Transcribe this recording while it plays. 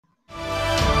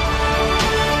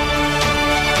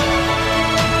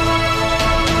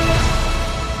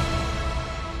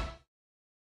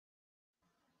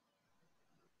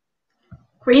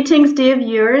Greetings, dear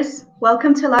viewers.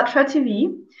 Welcome to Latra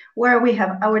TV, where we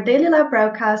have our daily live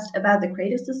broadcast about the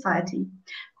Creative Society.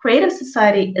 Creative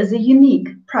Society is a unique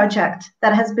project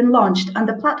that has been launched on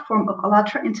the platform of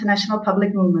ALLATRA International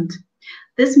Public Movement.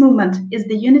 This movement is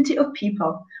the unity of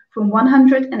people from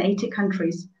 180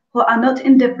 countries who are not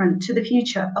indifferent to the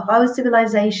future of our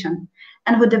civilization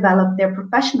and who develop their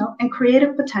professional and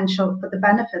creative potential for the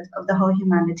benefit of the whole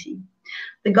humanity.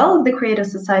 The goal of the Creative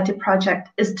Society project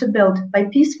is to build, by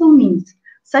peaceful means,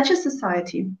 such a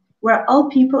society where all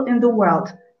people in the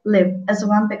world live as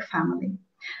one big family.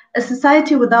 A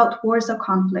society without wars or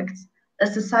conflicts. A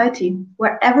society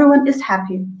where everyone is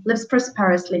happy, lives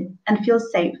prosperously, and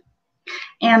feels safe.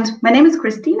 And my name is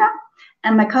Christina,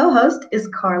 and my co-host is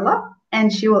Carla,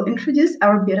 and she will introduce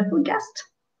our beautiful guest.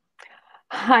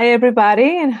 Hi,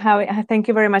 everybody, and thank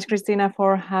you very much, Christina,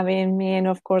 for having me, and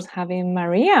of course, having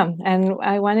Maria. And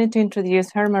I wanted to introduce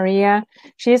her. Maria,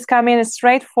 she's coming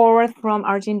straight forward from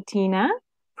Argentina,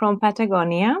 from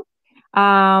Patagonia.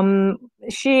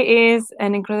 She is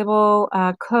an incredible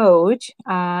coach,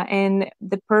 and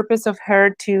the purpose of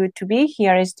her to be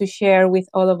here is to share with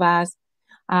all of us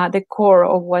the core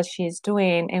of what she's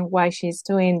doing and why she's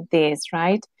doing this,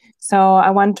 right? So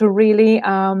I want to really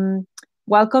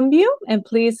welcome you, and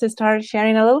please start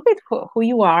sharing a little bit who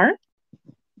you are.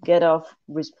 Get off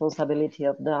responsibility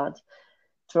of that,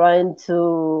 trying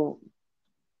to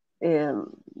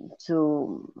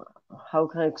how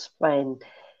can I explain?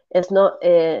 It's not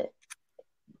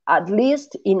at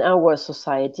least in our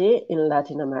society in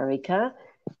Latin America,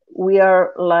 we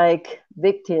are like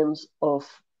victims of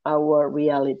our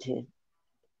reality.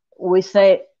 We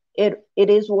say it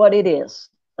is what it is,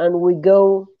 and we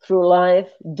go through life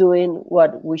doing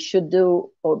what we should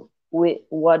do or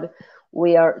what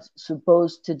we are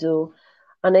supposed to do.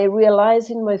 And I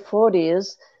realized in my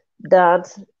 40s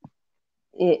that,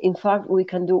 in fact, we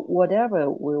can do whatever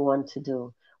we want to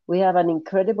do. We have an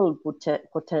incredible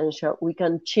potential. We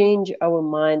can change our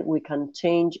mind. We can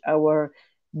change our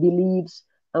beliefs,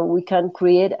 and we can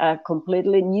create a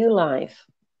completely new life.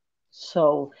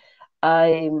 So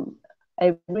I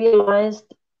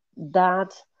realized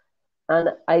that, and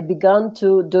I began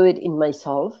to do it in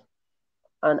myself,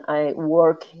 and I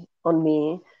work on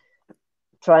me,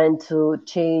 trying to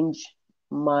change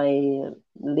my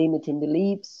limiting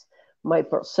beliefs, my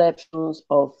perceptions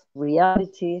of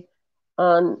reality,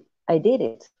 and I did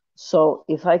it. So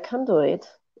if I can do it,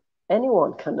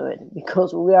 anyone can do it,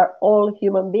 because we are all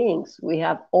human beings. We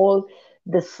have all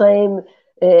the same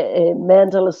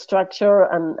mental structure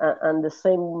and the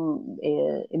same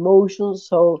emotions.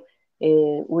 So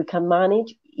we can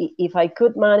manage. If I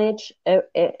could manage,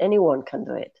 anyone can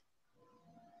do it.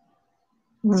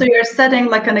 So you're setting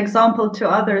like an example to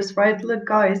others, right? Look,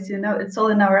 guys, it's all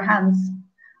in our hands.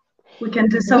 We can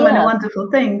do so many wonderful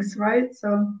things, right?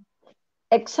 So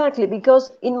exactly,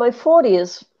 because in my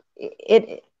 40s,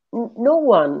 no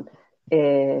one,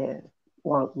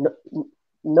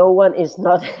 no one is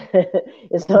not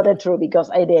it's not a true, because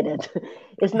I did it.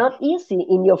 It's not easy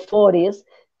in your 40s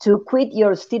to quit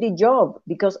your steady job,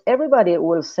 because everybody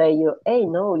will say you, hey,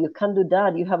 no, you can't do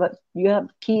that. You have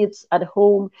kids at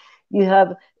home, you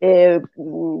have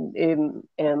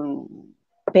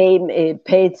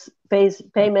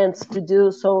payments to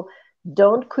do. So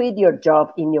don't quit your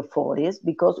job in your 40s,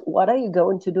 because what are you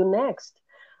going to do next?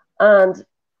 And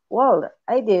well,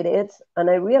 I did it, and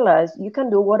I realized you can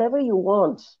do whatever you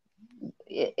want.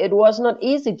 It was not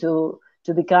easy to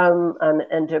become an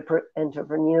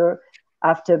entrepreneur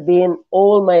after being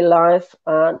all my life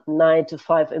a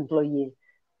 9-to-5 employee.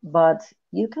 But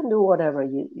you can do whatever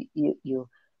you.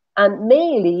 And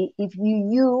mainly, if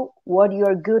you what you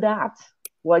are good at,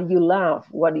 what you love,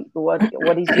 what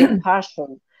is your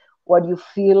passion, what you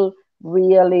feel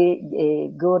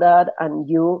really good at, and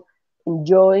you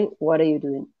enjoy, what are you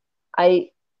doing?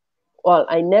 I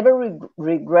never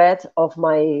regret of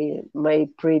my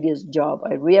previous job.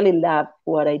 I really loved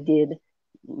what I did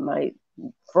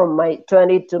from my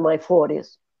 20s to my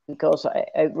 40s, because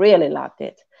I really loved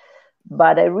it.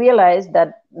 But I realized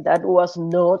that was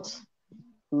not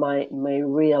my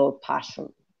real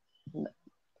passion.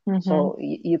 Mm-hmm. So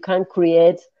you can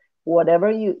create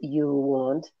whatever you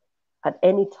want at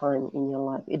any time in your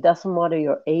life. It doesn't matter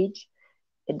your age.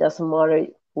 It doesn't matter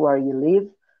where you live,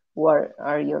 what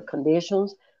are your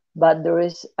conditions, but there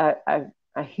is a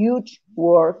huge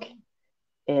work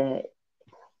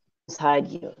inside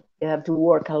you. You have to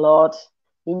work a lot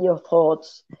in your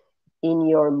thoughts, in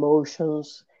your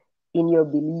emotions, in your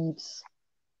beliefs,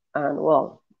 and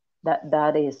well,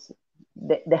 that is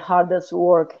the hardest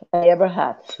work I ever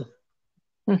had.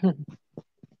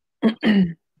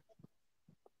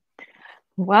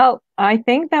 Well, I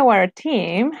think that our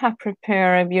team have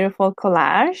prepared a beautiful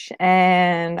collage,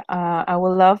 and I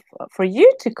would love for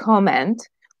you to comment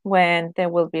when they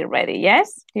will be ready.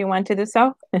 Yes? Do you want to do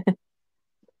so?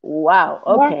 Wow.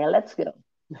 Okay, let's go.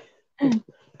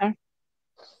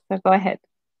 So go ahead.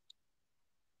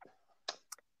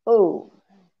 Oh,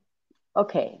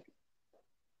 okay.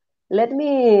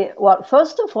 Well,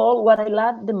 first of all, what I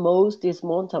love the most is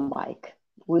mountain bike.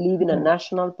 We live in a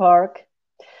national park,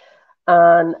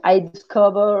 and I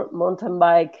discover mountain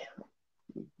bike,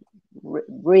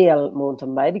 real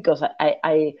mountain bike, because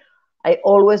I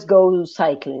always go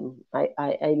cycling.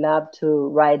 I love to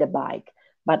ride a bike,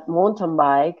 but mountain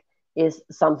bike is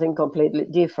something completely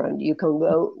different. You can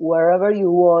go wherever you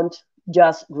want,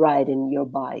 just riding your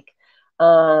bike.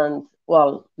 And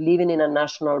well, living in a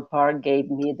national park gave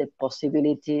me the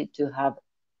possibility to have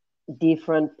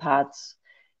different paths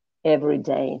every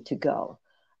day to go.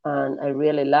 And I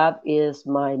really love is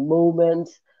my moment.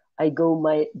 I go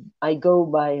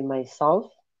by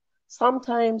myself.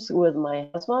 Sometimes with my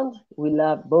husband, we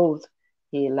love both.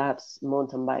 He loves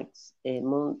mountain bikes,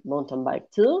 mountain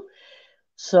bike too.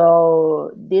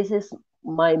 So this is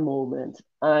my moment.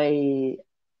 I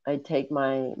take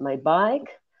my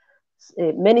bike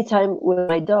many times with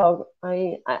my dog.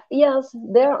 Yes,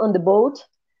 there on the boat,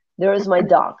 there is my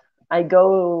dog. I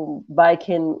go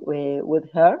biking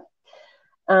with her,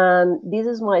 and this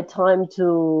is my time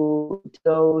to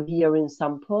go hearing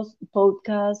some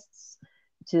podcasts,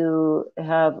 to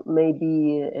have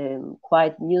maybe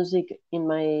quiet music in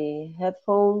my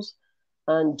headphones,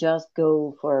 and just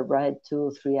go for a ride 2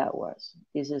 or 3 hours.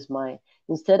 This is my,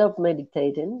 instead of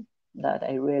meditating, that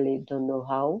I really don't know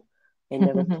how. I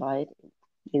never tried.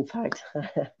 In fact,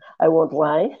 I won't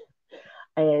lie.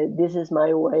 This is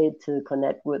my way to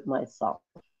connect with myself.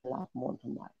 I love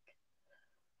mountain bike.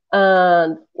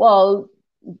 And well,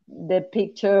 the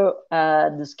picture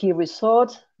at the ski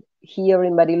resort here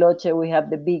in Bariloche, we have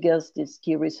the biggest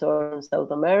ski resort in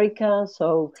South America.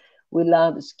 So we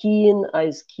love skiing. I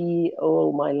ski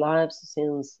all my life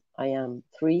since I am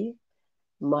 3.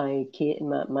 My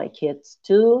kids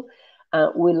too.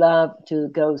 We love to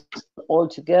go all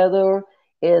together.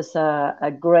 It's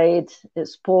a great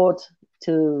sport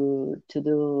to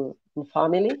do in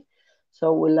family.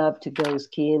 So we love to go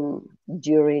skiing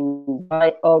during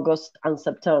July, August, and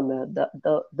September.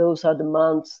 Those are the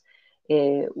months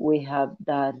we have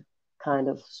that kind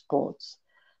of sports.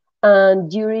 And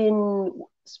during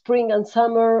spring and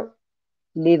summer,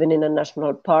 living in a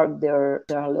national park, there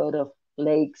are a lot of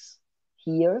lakes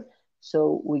here.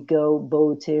 So we go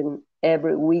boating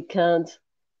every weekend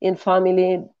in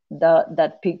family.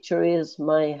 That picture is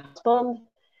my husband,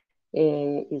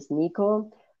 is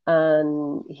Nico,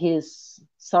 and his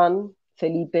son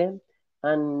Felipe,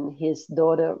 and his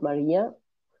daughter Maria.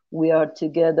 We are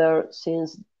together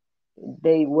since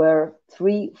they were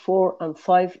 3, 4, and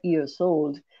 5 years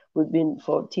old. We've been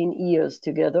 14 years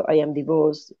together. I am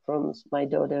divorced from my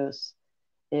daughter's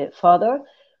father.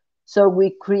 So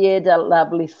we create a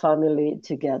lovely family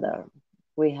together.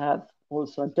 We have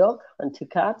also a dog and 2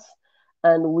 cats,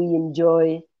 and we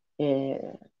enjoy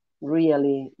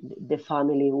really the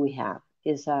family we have.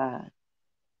 Is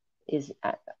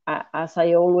as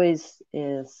I always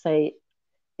say,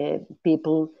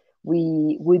 people,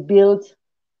 we build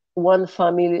one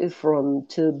family from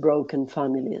 2 broken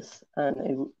families,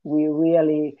 and we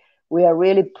are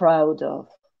really proud of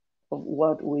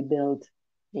what we built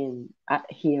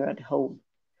here at home.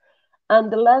 And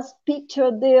the last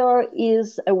picture there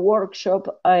is a workshop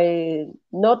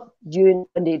not during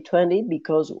 2020,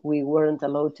 because we weren't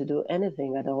allowed to do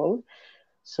anything at all.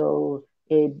 So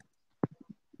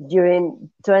during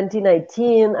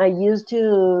 2019, I used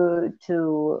to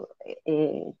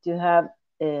have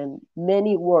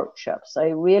many workshops. I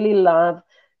really love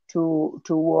to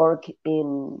work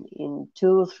in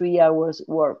 2-3 hours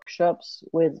workshops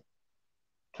with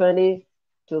 20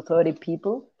 to 30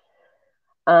 people.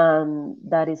 And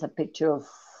that is a picture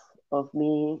of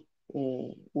me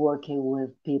working with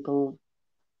people.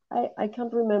 I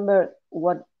can't remember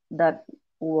what that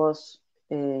was,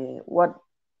 what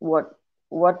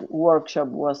workshop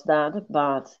was that,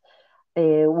 but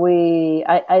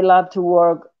I love to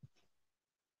work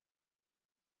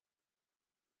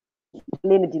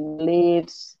limiting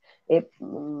beliefs,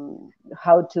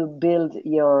 how to build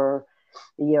your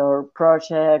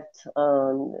project,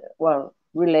 and well,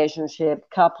 relationship,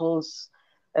 couples.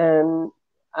 And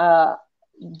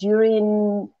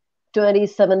during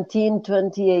 2017,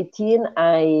 2018,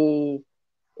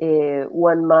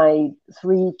 when my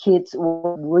 3 kids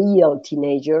were real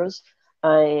teenagers,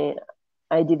 I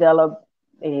developed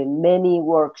many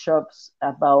workshops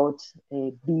about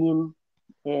being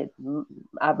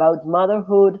about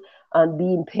motherhood and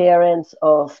being parents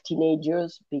of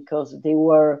teenagers, because they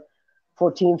were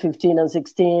 14, 15, and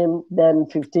 16, then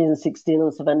 15, 16,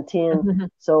 and 17.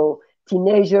 So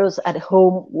teenagers at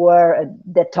home were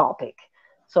the topic.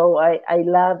 So I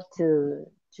love to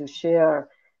share.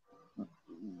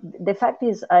 The fact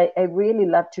is, I really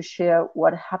love to share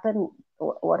what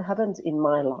happens in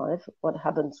my life, what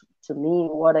happens to me,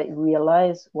 what I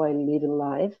realize while living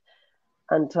life,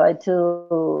 and try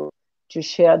to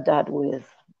share that with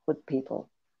people.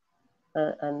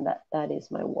 And that is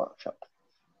my workshop.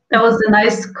 That was a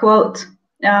nice quote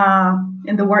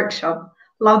in the workshop.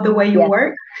 Love the way you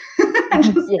work. I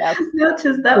just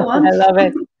noticed that one. I love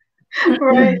it.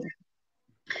 Right.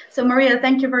 So Maria,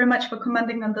 thank you very much for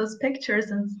commenting on those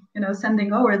pictures and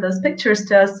sending over those pictures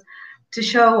to us to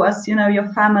show us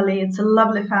your family. It's a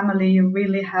lovely family. You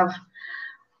really have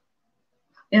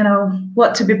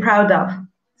what to be proud of.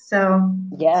 So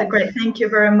it's a great. Thank you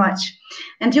very much.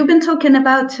 And you've been talking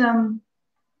about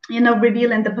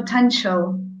revealing the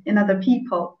potential in other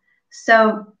people.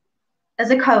 So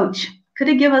as a coach, could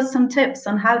you give us some tips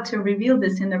on how to reveal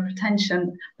this inner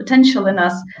potential in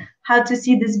us, how to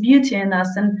see this beauty in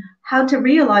us, and how to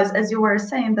realize, as you were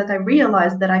saying, that I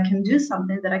realized that I can do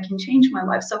something, that I can change my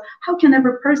life. So how can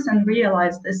every person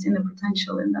realize this inner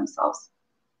potential in themselves?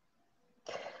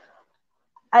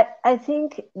 I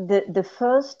think the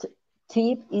first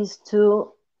tip is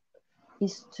to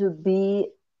be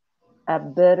a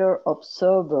better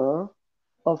observer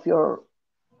of your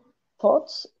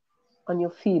thoughts and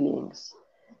your feelings,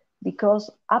 because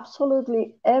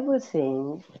absolutely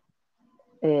everything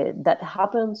that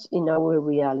happens in our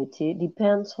reality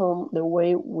depends on the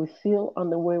way we feel and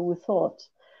the way we thought.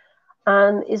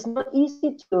 And it's not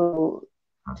easy to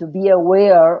be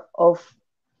aware of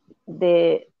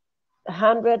the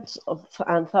hundreds of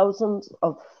and thousands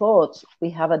of thoughts we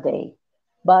have a day,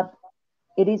 but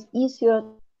it is easier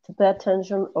to pay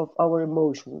attention of our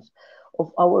emotions,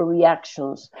 of our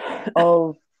reactions,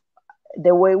 of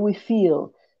the way we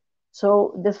feel.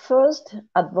 So the first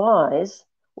advice,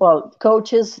 well,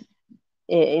 coaches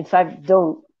in fact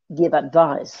don't give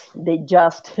advice, they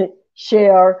just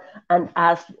share and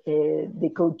ask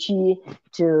the coachee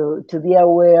to be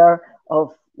aware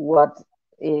of what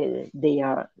they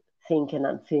are thinking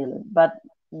and feeling. But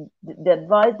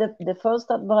the first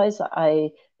advice I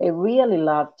really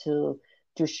love to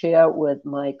share with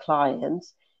my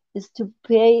clients is to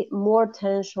pay more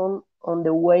attention on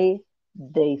the way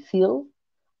they feel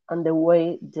and the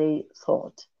way they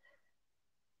thought,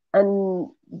 and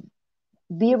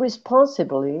be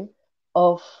responsible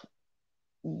of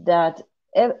that.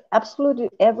 Absolutely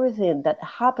everything that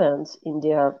happens in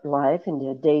their life, in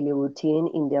their daily routine,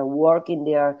 in their work, in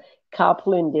their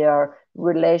couple, in their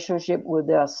relationship with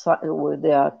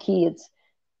their kids,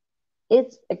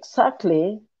 it's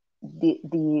exactly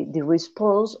the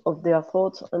response of their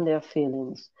thoughts and their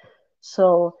feelings.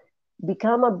 So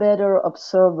become a better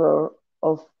observer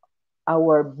of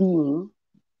our being,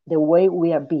 the way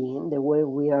we are being, the way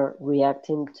we are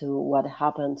reacting to what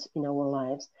happens in our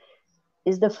lives,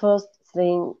 is the first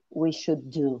thing we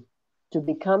should do, to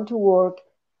become to work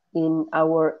in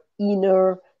our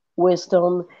inner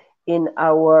wisdom, in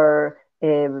our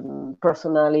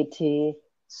personality.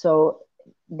 So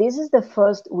this is the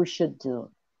first we should do.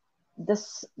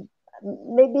 This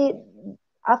maybe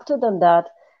after that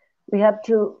we have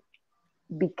to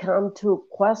become to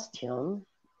question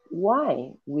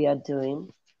why we are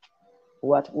doing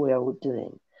what we are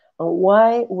doing and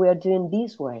why we are doing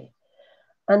this way,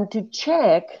 and to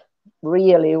check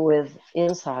really with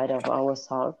inside of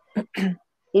ourselves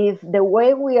if the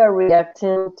way we are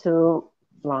reacting to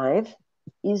life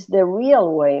is the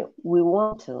real way we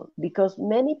want to, because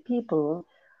many people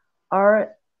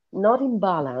are not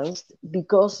imbalanced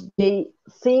because they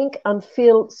think and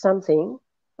feel something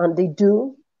and they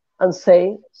do and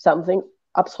say something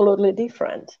absolutely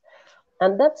different.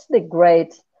 And that's the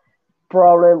great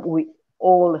problem we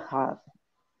all have,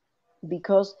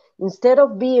 because instead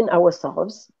of being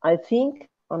ourselves, I think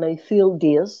and I feel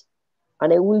this,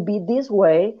 and I will be this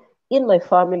way in my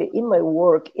family, in my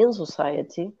work, in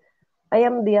society. I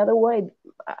am the other way.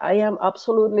 I am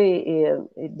absolutely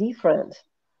different.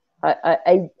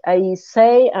 I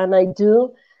say and I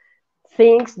do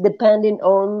things depending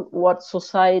on what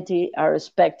society are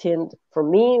expecting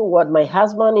from me, what my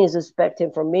husband is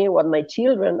expecting from me, what my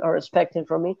children are expecting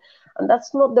from me. And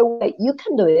that's not the way. You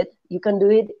can do it. You can do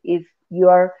it if you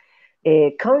are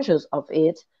conscious of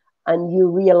it and you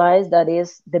realize that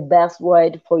is the best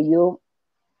way for you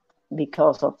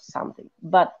because of something.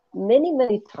 But many,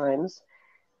 many times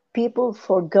people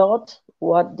forgot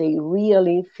what they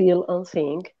really feel and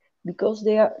think because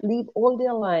they live all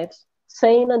their lives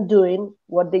saying and doing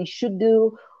what they should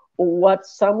do or what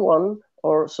someone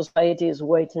or society is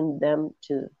waiting them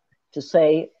to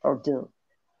say or do,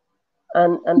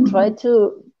 and try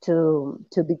to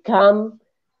become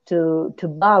to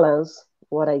balance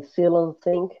what I feel and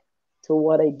think to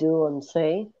what I do and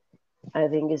say. I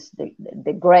think is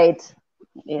the great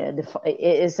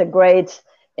it's a great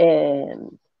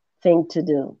thing to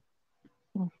do.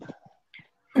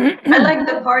 I like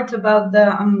the part about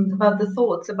the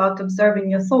thoughts, about observing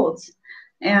your thoughts.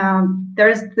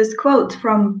 There's this quote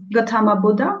from Gautama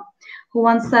Buddha, who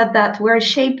once said that we're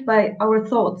shaped by our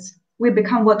thoughts. We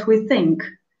become what we think.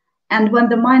 And when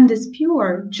the mind is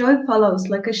pure, joy follows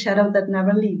like a shadow that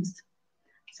never leaves.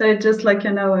 So it's just like,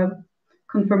 a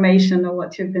confirmation of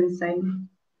what you've been saying.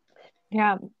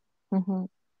 Yeah. Mm-hmm.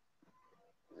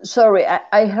 Sorry,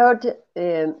 I heard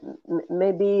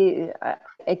maybe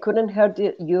I couldn't hear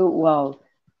you well.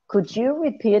 Could you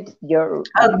repeat your?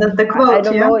 The quote. I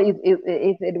don't know if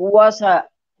it was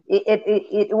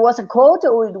it was a quote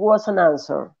or it was an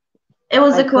answer. It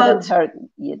was a quote. Heard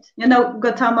it.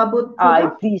 Gautama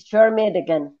Buddha. Please share me it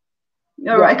again.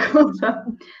 All right, cool.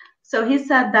 So he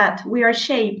said that we are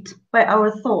shaped by our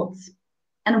thoughts,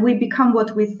 and we become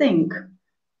what we think.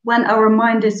 When our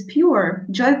mind is pure,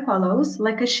 joy follows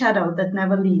like a shadow that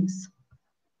never leaves.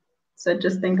 So I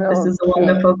just think this is a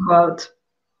wonderful quote.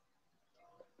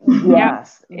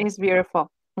 Yes. Yeah, it's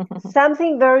beautiful.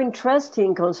 Something very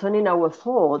interesting concerning our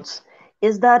thoughts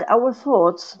is that our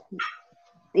thoughts,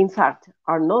 in fact,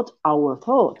 are not our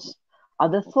thoughts. Are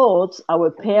the thoughts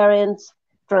our parents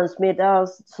transmit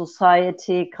us,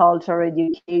 society, culture,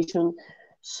 education.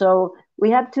 So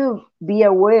we have to be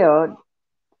aware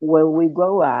when we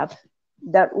grow up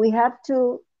that we have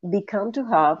to become to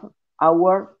have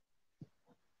our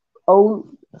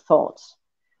own thoughts.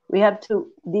 We have to,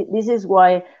 this is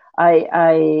why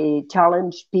I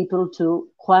challenge people to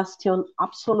question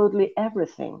absolutely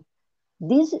everything.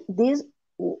 This,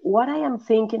 what I am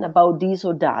thinking about this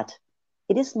or that,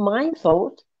 it is my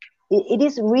thought. It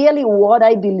is really what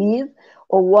I believe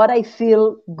or what I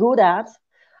feel good at.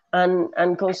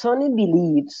 And concerning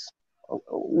beliefs,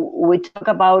 we talk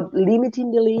about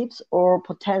limiting beliefs or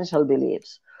potential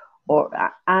beliefs,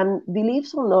 and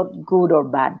beliefs are not good or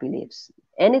bad beliefs.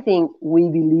 Anything we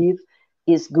believe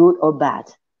is good or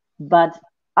bad, but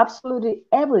absolutely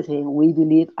everything we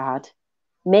believe at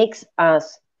makes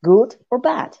us good or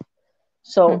bad.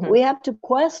 So we have to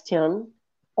question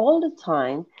all the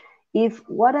time if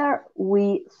what are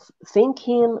we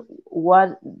thinking,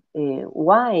 what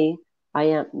why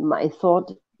my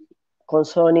thought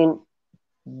concerning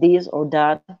this or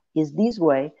that is this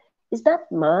way, is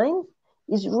that mine?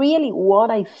 Is really what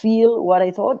I feel, what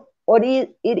I thought, or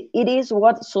it is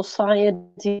what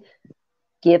society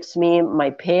gives me,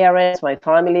 my parents, my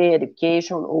family,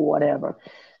 education, or whatever.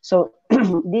 So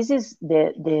this is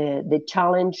the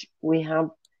challenge we have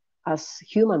as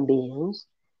human beings,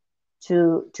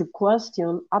 to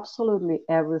question absolutely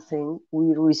everything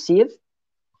we receive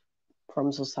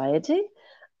from society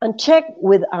and check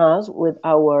with us, with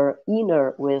our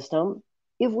inner wisdom,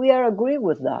 if we are agree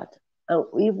with that. And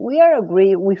if we are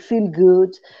agree, we feel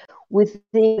good, we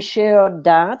think we share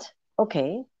that,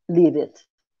 okay, leave it.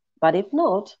 But if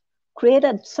not, create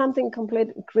something complete,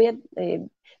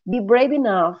 be brave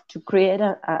enough to create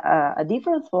a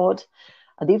different thought,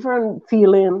 a different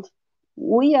feeling.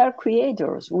 We are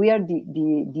creators. We are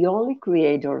the only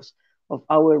creators of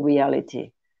our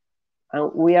reality.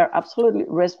 And we are absolutely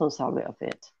responsible of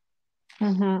it.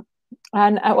 Mm-hmm.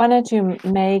 And I wanted to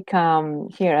make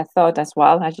here a thought as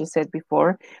well, as you said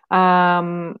before,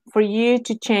 for you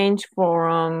to change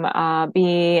from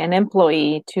be an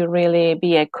employee to really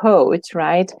be a coach,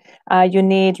 right? You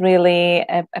need really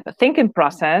a thinking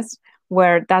process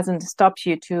where it doesn't stop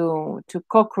you to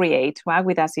co-create, right,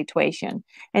 with a situation.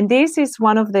 And this is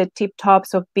one of the tip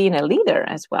tops of being a leader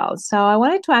as well. So I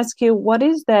wanted to ask you, what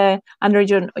is under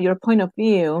your point of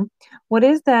view, what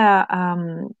is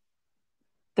the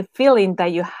feeling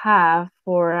that you have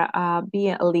for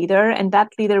being a leader, and that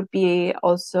leader be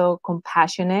also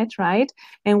compassionate, right?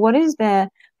 And what is the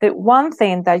one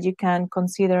thing that you can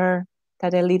consider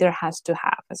that a leader has to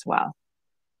have as well?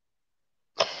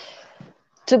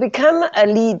 To become a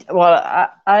lead,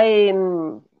 well,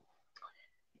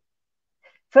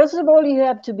 first of all, you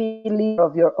have to be leader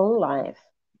of your own life.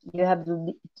 You have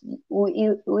to,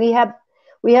 we have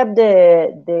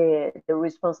the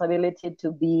responsibility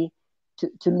to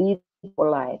lead our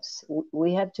lives.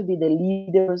 We have to be the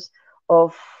leaders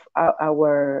of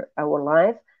our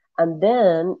life, and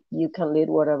then you can lead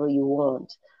whatever you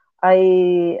want.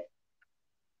 I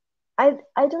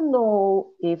I don't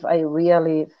know if I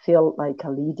really feel like a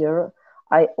leader.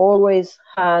 I always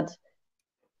had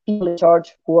people in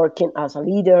charge working as a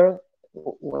leader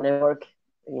when I work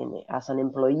as an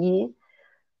employee.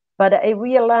 But I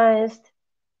realized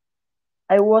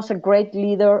I was a great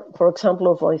leader, for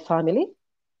example, of my family,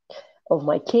 of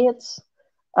my kids.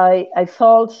 I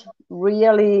felt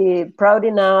really proud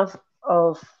enough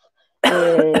of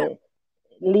uh,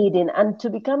 leading. And to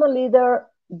become a leader,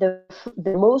 the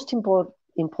most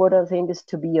important thing is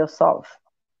to be yourself,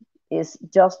 is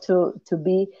just to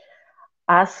be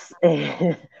as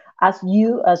as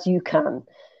you can,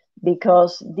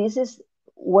 because this is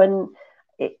when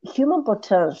human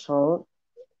potential.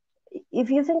 If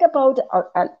you think about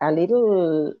a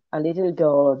little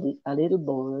girl, a little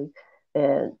boy,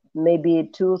 maybe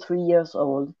 2 3 years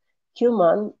old,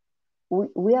 human,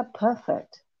 we are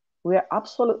perfect. We are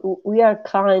absolute. We are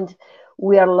kind.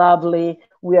 We are lovely.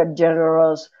 We are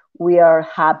generous. We are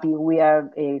happy. We are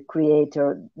a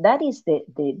creator. That is the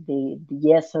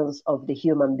essence of the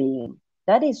human being.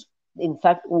 That is, in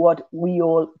fact, what we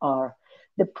all are.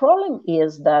 The problem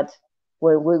is that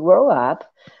when we grow up,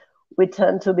 we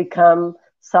tend to become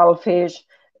selfish,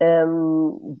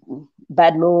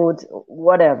 bad mood,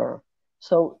 whatever.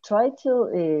 So try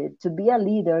to be a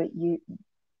leader.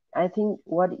 I think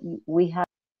what we have.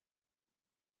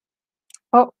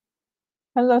 Oh,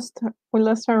 I lost her. We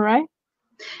lost her, right?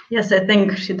 Yes, I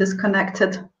think she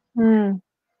disconnected. Mm.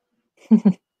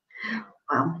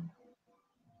 Wow.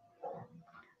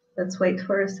 Let's wait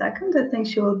for a second. I think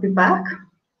she will be back.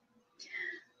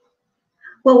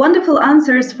 Well, wonderful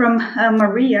answers from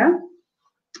Maria.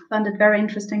 Found it very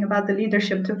interesting about the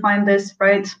leadership to find this,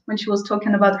 right, when she was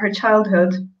talking about her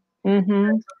childhood,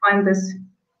 Mm-hmm. to find this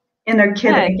inner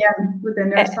kid Yeah. again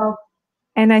within yourself.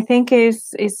 And I think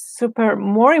is super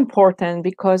more important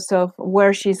because of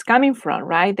where she's coming from,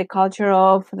 right? The culture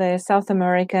of the South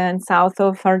America and south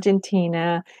of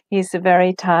Argentina is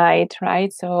very tight,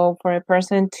 right? So for a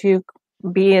person to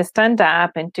be a stand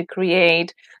up and to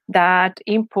create that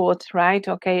input, right?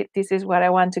 Okay, this is what I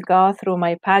want to go through,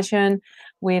 my passion,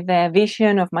 with a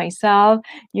vision of myself.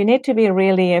 You need to be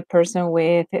really a person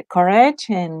with courage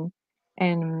and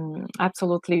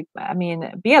absolutely, I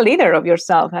mean, be a leader of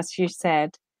yourself, as she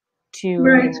said,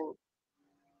 Right.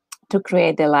 to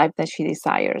create the life that she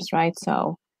desires, right?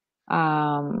 So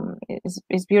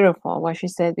it's beautiful what she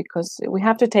said, because we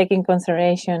have to take in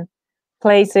consideration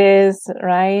places,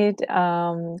 right?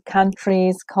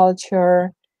 Countries,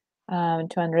 culture,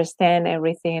 to understand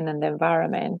everything and the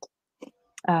environment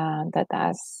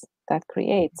that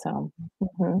creates. So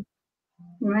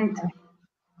Right.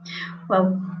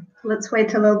 Well, let's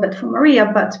wait a little bit for Maria,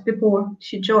 but before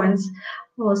she joins,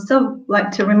 I would still like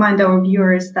to remind our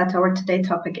viewers that our today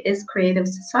topic is creative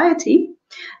society.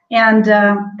 And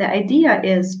the idea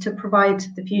is to provide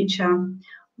the future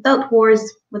without wars,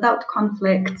 without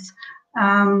conflicts,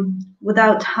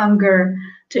 without hunger,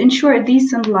 to ensure a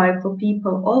decent life for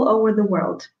people all over the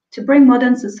world, to bring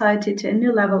modern society to a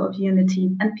new level of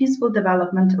unity and peaceful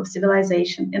development of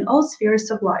civilization in all spheres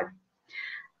of life.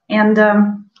 And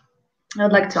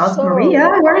I'd like to ask Maria,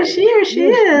 where is she? Here she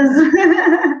is.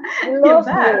 You You're lost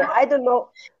back. me. I don't know.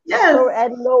 Yes. Sorry, I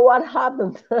don't know what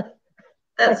happened.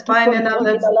 That's I keep fine. on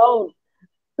talking alone.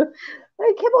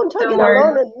 I keep on talking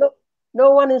alone, and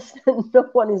no one is no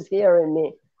one is hearing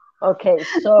me. Okay,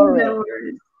 sorry. No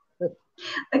worries.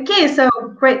 Okay, so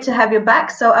great to have you back.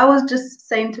 So I was just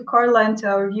saying to Carla and to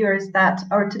our viewers that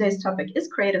our today's topic is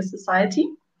creative society,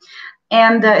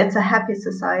 and it's a happy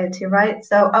society, right?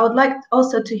 So I would like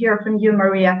also to hear from you,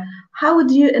 Maria. How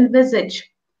would you envisage,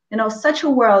 such a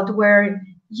world where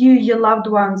you, your loved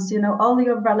ones, all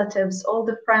your relatives, all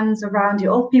the friends around you,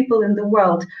 all people in the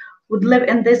world would live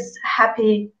in this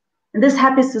happy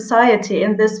society,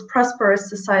 in this prosperous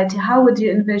society? How would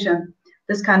you envision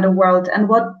this kind of world, and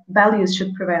what values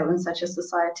should prevail in such a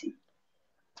society?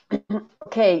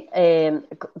 Okay,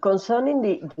 concerning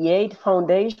the 8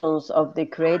 foundations of the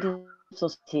creative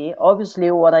society,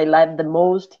 obviously what I like the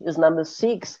most is number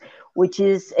 6, which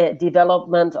is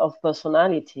development of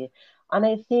personality. And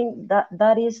I think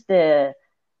that is the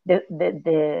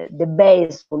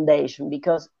base foundation,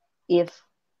 because if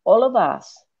all of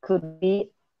us could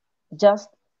be just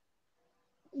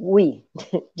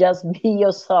just be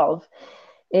yourself,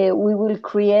 we will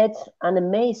create an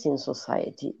amazing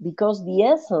society, because the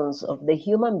essence of the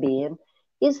human being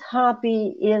is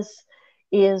happy,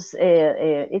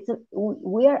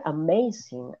 we are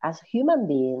amazing as human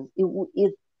beings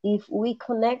if we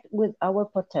connect with our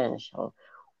potential,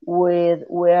 with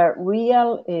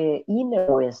real inner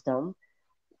wisdom.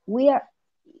 We are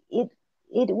it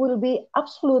it will be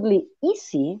absolutely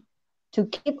easy to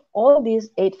keep all these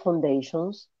 8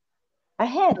 foundations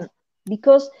ahead,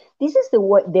 because this is the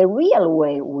way, the real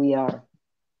way we are.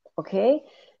 Okay,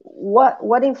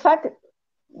 what in fact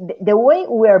the way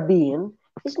we are being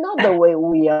is not the way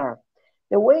we are.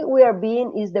 The way we are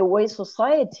being is the way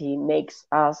society makes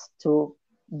us to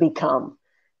become.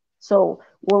 So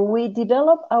when we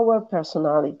develop our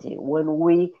personality, when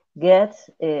we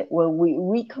when we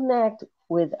reconnect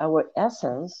with our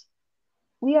essence,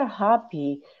 we are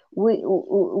happy.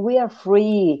 We are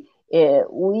free.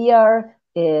 We are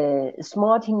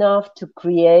smart enough to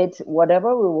create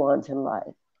whatever we want in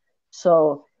life.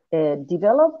 So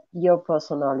develop your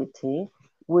personality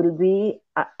will be,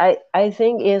 I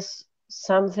think, is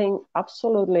something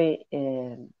absolutely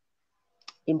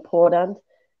important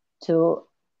to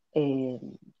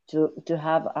to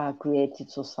have a creative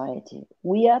society.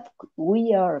 We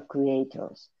are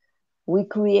creators. We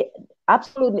create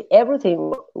absolutely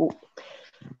everything.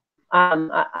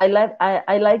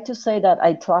 I like to say that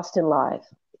I trust in life,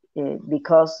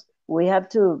 because we have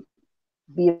to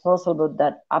be responsible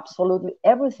that absolutely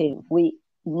everything we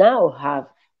now have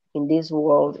in this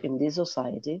world, in this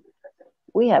society,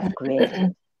 we have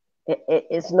created.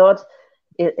 It's not.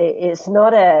 It's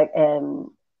not a.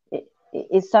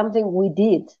 It's something we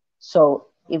did. So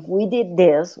if we did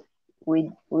this,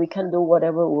 we can do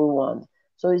whatever we want.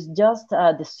 So it's just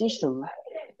a decision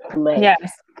to make.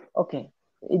 Yes. Okay,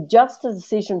 it's just a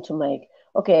decision to make.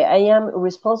 Okay, I am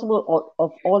responsible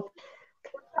of all.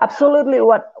 Absolutely,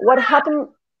 what happened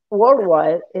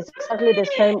worldwide is exactly the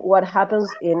same. What happens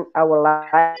in our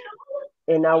lives,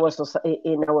 in our society,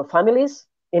 in our families,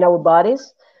 in our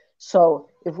bodies. So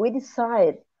if we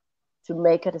decide to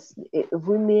make it, if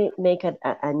we make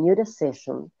a new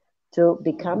decision to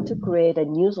become, to create a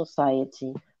new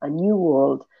society, a new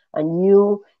world, a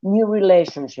new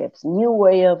relationships, new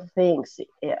way of things,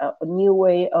 a new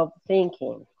way of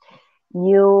thinking,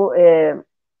 new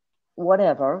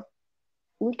whatever,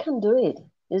 we can do it.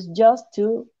 It's just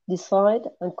to decide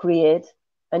and create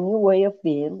a new way of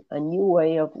being, a new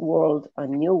way of world, a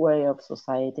new way of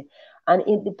society, and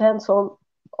it depends on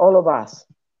all of us.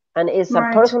 And it's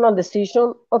a personal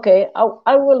decision. Okay, I'll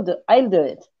do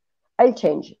it. I'll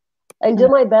change it. I'll do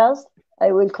my best.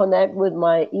 I will connect with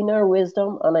my inner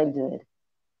wisdom, and I'll do it.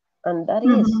 And that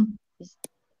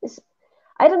is,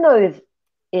 I don't know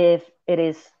if it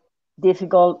is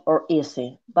difficult or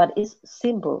easy, but it's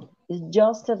simple. It's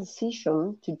just a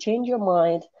decision to change your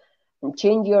mind and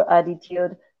change your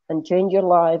attitude and change your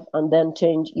life, and then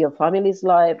change your family's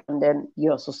life, and then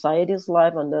your society's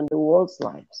life, and then the world's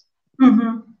lives.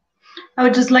 Mm-hmm. I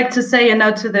would just like to say,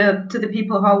 to the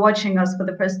people who are watching us for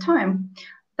the first time,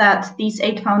 that these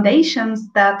 8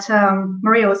 foundations that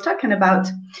Maria was talking about,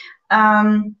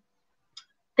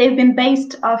 they've been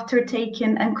based after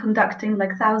taking and conducting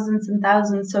like thousands and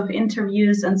thousands of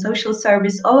interviews and social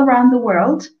service all around the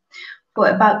world for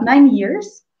about 9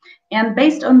 years. And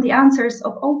based on the answers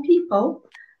of all people,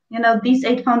 these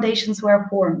 8 foundations were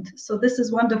formed. So this is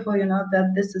wonderful,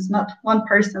 that this is not one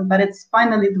person, but it's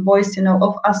finally the voice,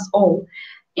 of us all.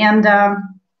 And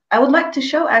I would like to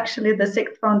show actually the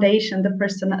 6th foundation,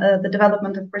 the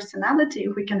development of personality,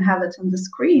 if we can have it on the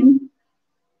screen.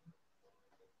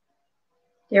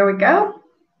 Here we go.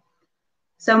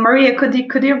 So Maria,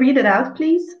 could you read it out,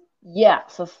 please?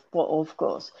 Yes, of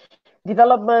course.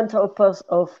 Development of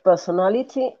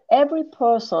personality. Every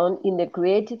person in the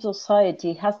creative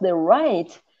society has the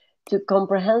right to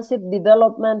comprehensive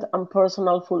development and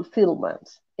personal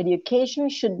fulfillment. Education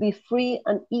should be free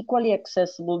and equally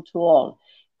accessible to all,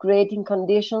 creating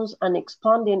conditions and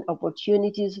expanding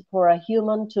opportunities for a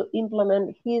human to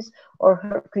implement his or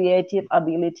her creative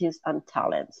abilities and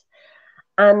talents.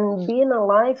 And being a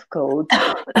life coach,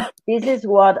 this is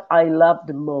what I love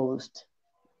the most.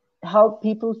 Help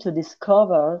people to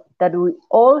discover that we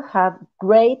all have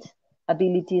great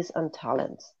abilities and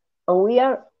talents. And we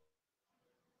are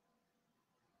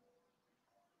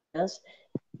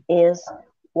is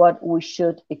what we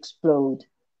should explode.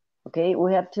 Okay,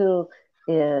 we have to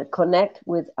connect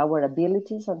with our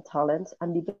abilities and talents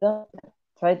and develop them.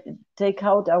 Try to take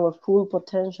out our full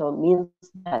potential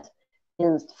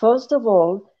means first of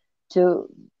all to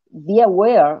be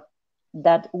aware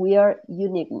that we are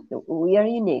unique. We are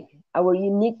unique. Our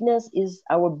uniqueness is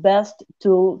our best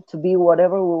tool to be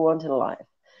whatever we want in life.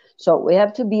 So we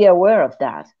have to be aware of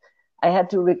that. I have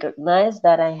to recognize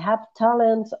that I have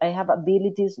talents, I have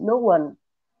abilities no one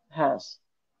has.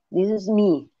 This is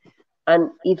me.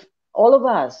 And if all of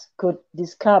us could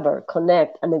discover,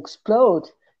 connect, and explode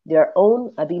their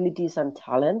own abilities and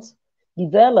talents,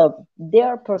 develop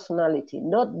their personality,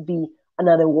 not be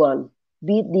another one,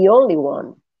 be the only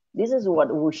one. This is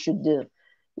what we should do.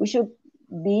 We should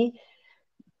be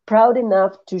proud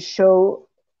enough to show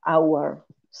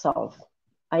ourselves.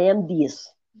 I am this.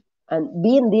 And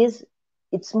being this,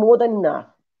 it's more than enough.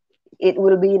 It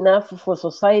will be enough for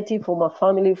society, for my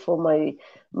family, for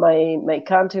my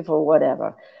country, for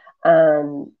whatever.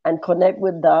 And connect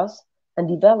with us and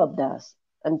develop us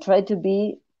and try to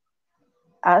be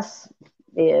as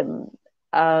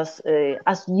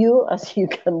you as you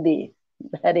can be.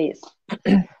 That is.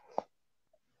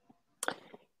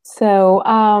 So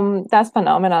that's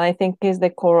phenomenal. I think is the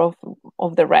core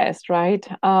of the rest, right?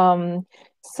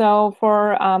 So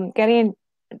for getting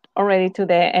already to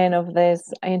the end of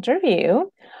this interview,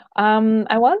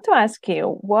 I want to ask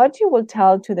you what you will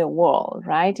tell to the world,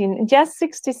 right? In just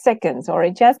 60 seconds or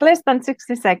just less than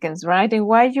 60 seconds, right? And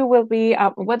why you will be,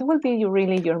 what will be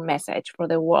really your message for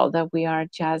the world that we are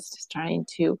just trying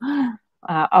to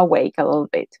awake a little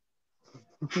bit?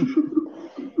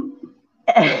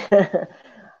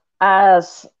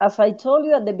 As I told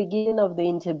you at the beginning of the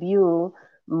interview,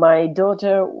 my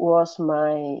daughter was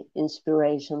my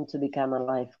inspiration to become a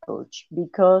life coach,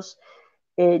 because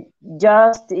it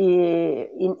just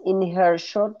in her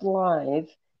short life,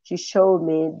 she showed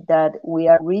me that we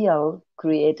are real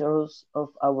creators of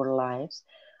our lives,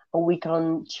 and we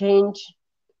can change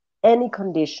any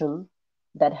condition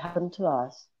that happened to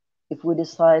us if we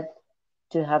decide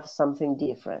to have something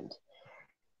different.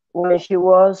 When she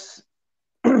was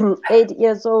 8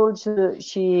 years old,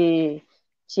 she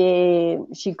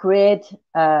created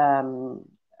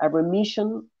a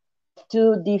remission of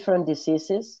 2 different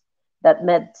diseases that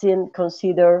medicine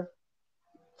consider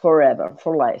forever,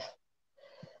 for life.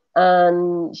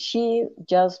 And she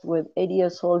just with 8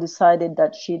 years old decided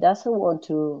that she doesn't want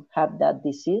to have that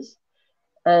disease,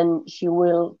 and she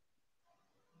will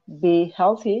be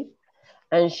healthy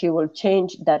and she will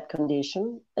change that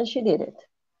condition, and she did it.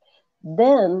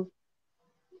 Then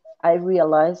I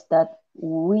realized that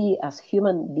we as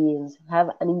human beings have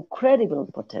an incredible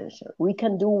potential. We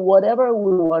can do whatever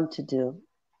we want to do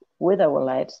with our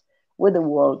lives, with the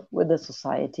world, with the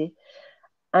society,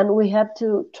 and we have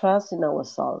to trust in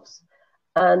ourselves.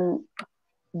 And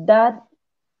that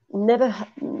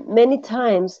many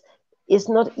times it's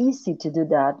not easy to do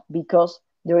that, because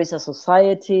there is a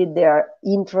society, there are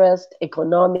interests,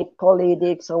 economic,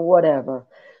 politics, or whatever.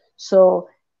 So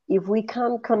if we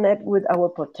can connect with our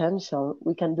potential,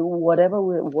 we can do whatever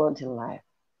we want in life.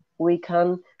 We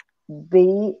can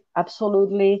be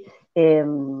absolutely we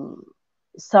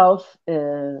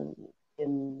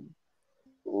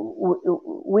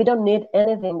don't need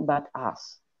anything but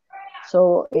us.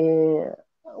 So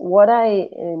what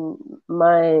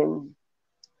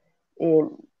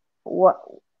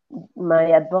my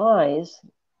advice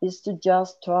is to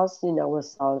just trust in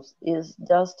ourselves, is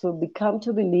just to become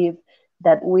to believe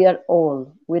that we are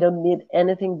all. We don't need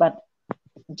anything but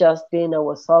just being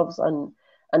ourselves and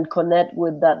connect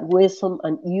with that wisdom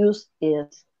and use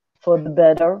it for the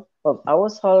better of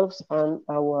ourselves and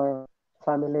our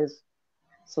families,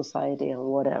 society, and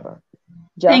whatever.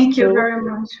 Thank you very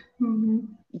much. Mm-hmm.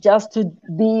 Just to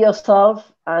be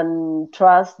yourself and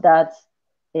trust that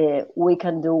we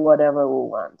can do whatever we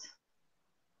want.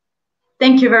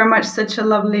 Thank you very much. Such a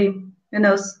lovely,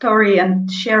 story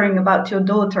and sharing about your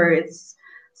daughter. It's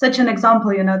such an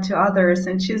example, to others,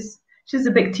 and she's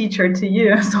a big teacher to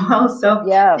you as well. So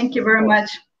yeah, thank you very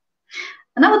much.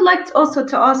 And I would like also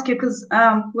to ask you, because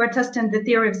we're testing the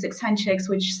theory of 6 handshakes,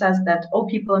 which says that all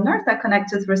people on Earth are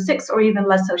connected through 6 or even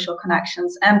less social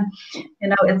connections. And,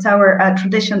 it's our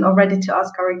tradition already to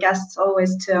ask our guests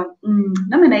always to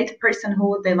nominate a person who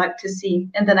would they like to see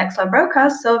in the next live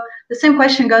broadcast. So the same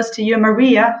question goes to you,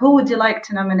 Maria. Who would you like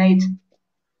to nominate?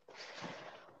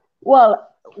 Well,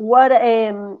 what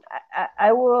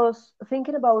I was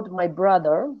thinking about my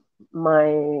brother.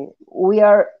 We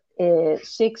are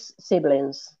 6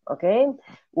 siblings. Okay,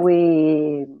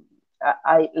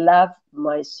 I love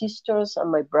my sisters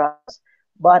and my brothers,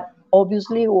 but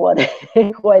obviously who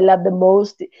I love the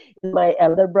most is my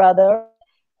elder brother,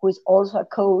 who is also a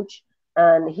coach,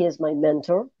 and he is my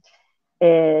mentor.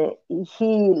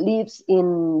 He lives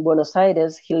in Buenos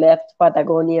Aires. He left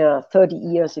Patagonia 30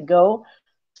 years ago,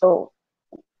 so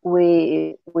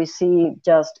we see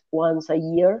just once a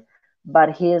year,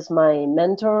 but he is my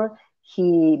mentor.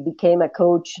 He became a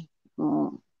coach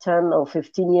 10 or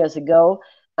 15 years ago,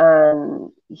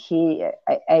 and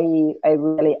I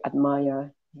really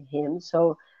admire him.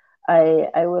 So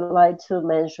I would like to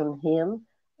mention him.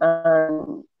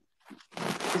 And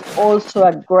he's also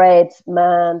a great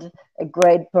man, a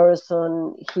great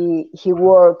person. He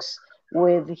works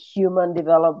with human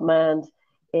development,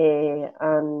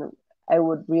 and I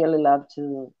would really love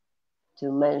to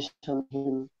mention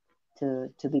him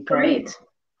to become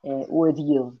with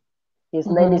you. His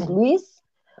name is Luis,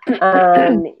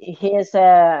 and he is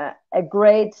a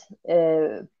great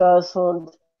person,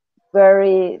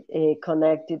 very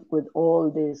connected with all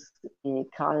these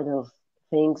kind of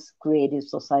things Creative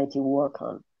Society work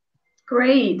on.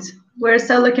 Great. We're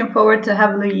so looking forward to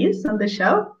have Luis on the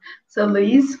show. So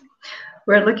Luis,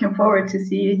 we're looking forward to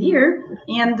see you here.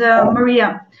 And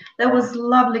Maria, that was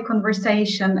lovely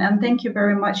conversation, and thank you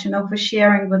very much, for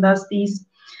sharing with us these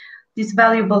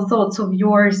valuable thoughts of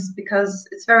yours, because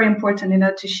it's very important,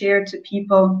 to share to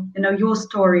people, your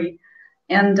story,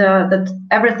 and that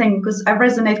everything, because I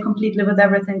resonate completely with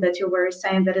everything that you were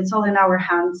saying, that it's all in our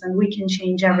hands and we can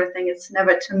change everything. It's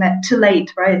never too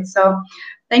late, right? So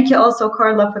thank you also,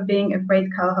 Carla, for being a great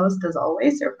co-host as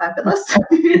always. You're fabulous.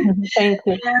 Thank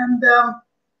you. And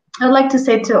I'd like to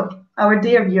say to our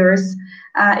dear viewers,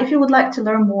 if you would like to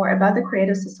learn more about the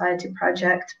Creative Society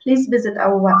project, please visit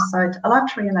our website,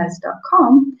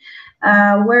 allatraunites.com,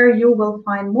 where you will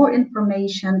find more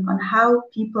information on how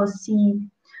people see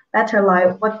better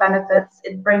life, what benefits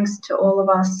it brings to all of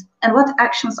us, and what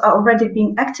actions are already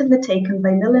being actively taken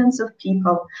by millions of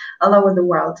people all over the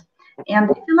world. And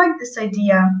if you like this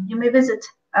idea, you may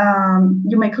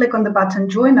you may click on the button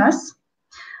Join Us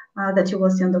that you will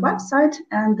see on the website,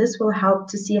 and this will help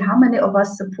to see how many of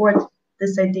us support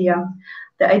this idea,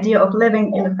 the idea of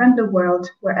living in a friendly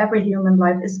world where every human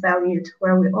life is valued,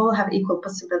 where we all have equal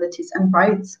possibilities and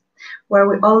rights, where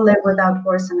we all live without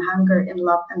wars and hunger, in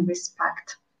love and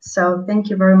respect. So thank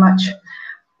you very much,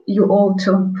 you all,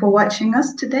 for watching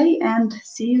us today, and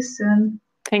see you soon.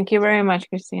 Thank you very much,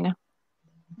 Christina.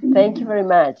 Thank you very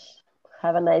much.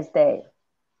 Have a nice day.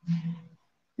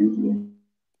 Thank you.